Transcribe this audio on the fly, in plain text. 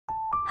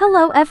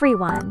Hello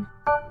everyone.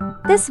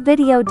 This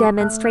video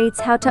demonstrates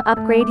how to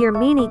upgrade your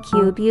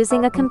Minikube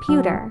using a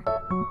computer.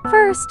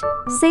 First,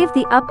 save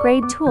the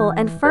upgrade tool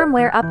and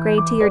firmware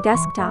upgrade to your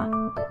desktop.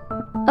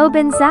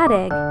 Open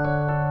Zadig.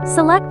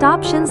 Select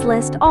options,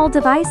 list all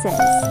devices.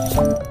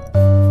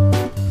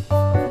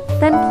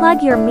 Then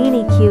plug your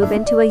Minikube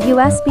into a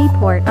USB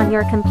port on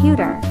your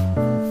computer.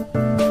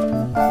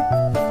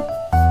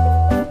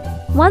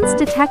 Once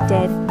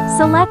detected,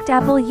 select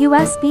Apple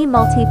USB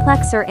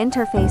Multiplexer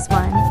Interface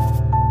 1.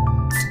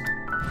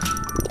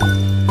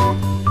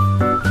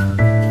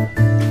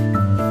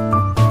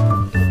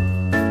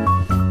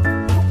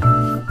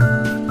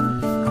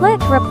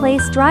 Click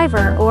Replace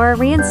Driver or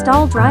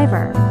Reinstall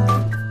Driver.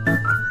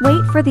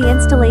 Wait for the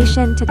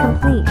installation to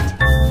complete.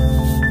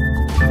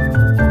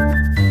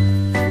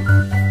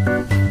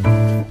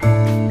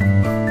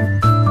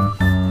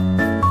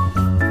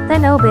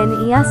 Then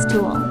open ES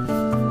Tool.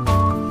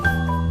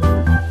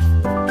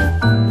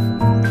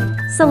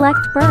 Select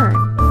Burn.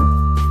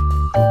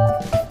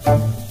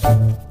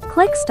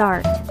 Click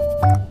Start.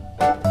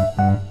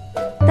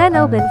 Then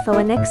open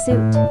Phoenix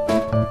Suite.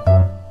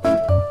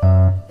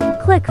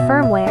 Click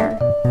Firmware.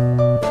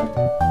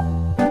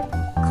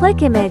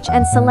 Click Image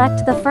and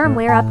select the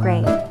firmware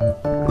upgrade.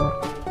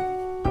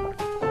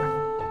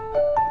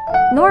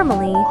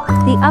 Normally,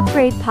 the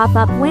upgrade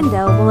pop-up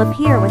window will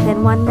appear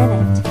within 1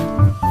 minute.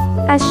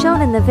 As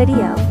shown in the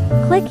video,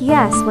 click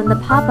Yes when the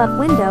pop-up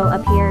window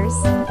appears.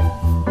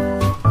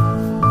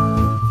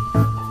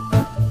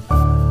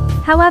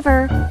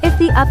 However, if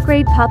the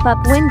upgrade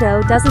pop-up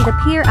window doesn't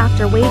appear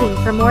after waiting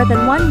for more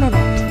than 1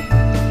 minute,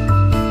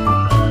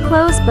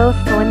 close both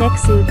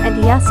Phoenix Suite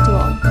and ES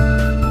Tool.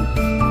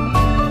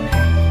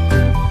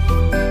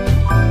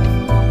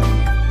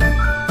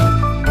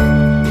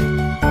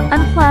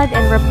 Unplug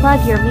and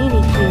replug your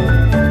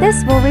Minikube.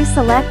 This will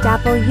reselect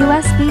Apple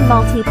USB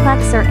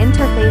Multiplexer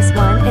Interface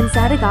 1 in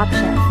Zadig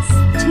Options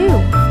 2.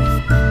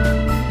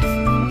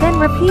 Then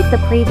repeat the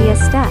previous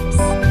steps.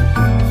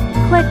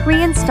 Click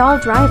Reinstall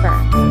Driver.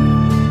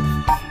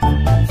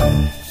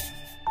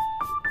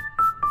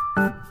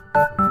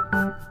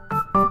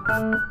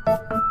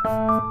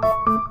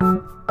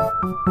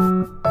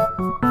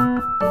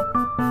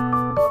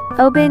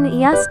 Open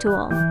ES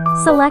Tool.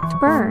 Select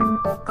Burn.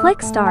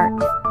 Click Start.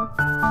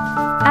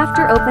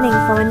 After opening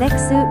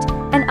Phoenix Suite,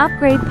 an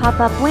upgrade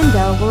pop-up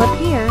window will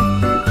appear.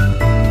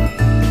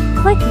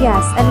 Click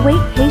Yes and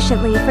wait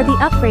patiently for the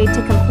upgrade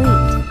to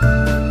complete.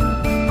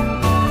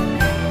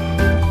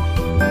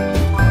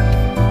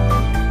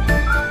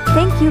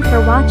 Thank you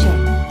for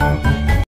watching.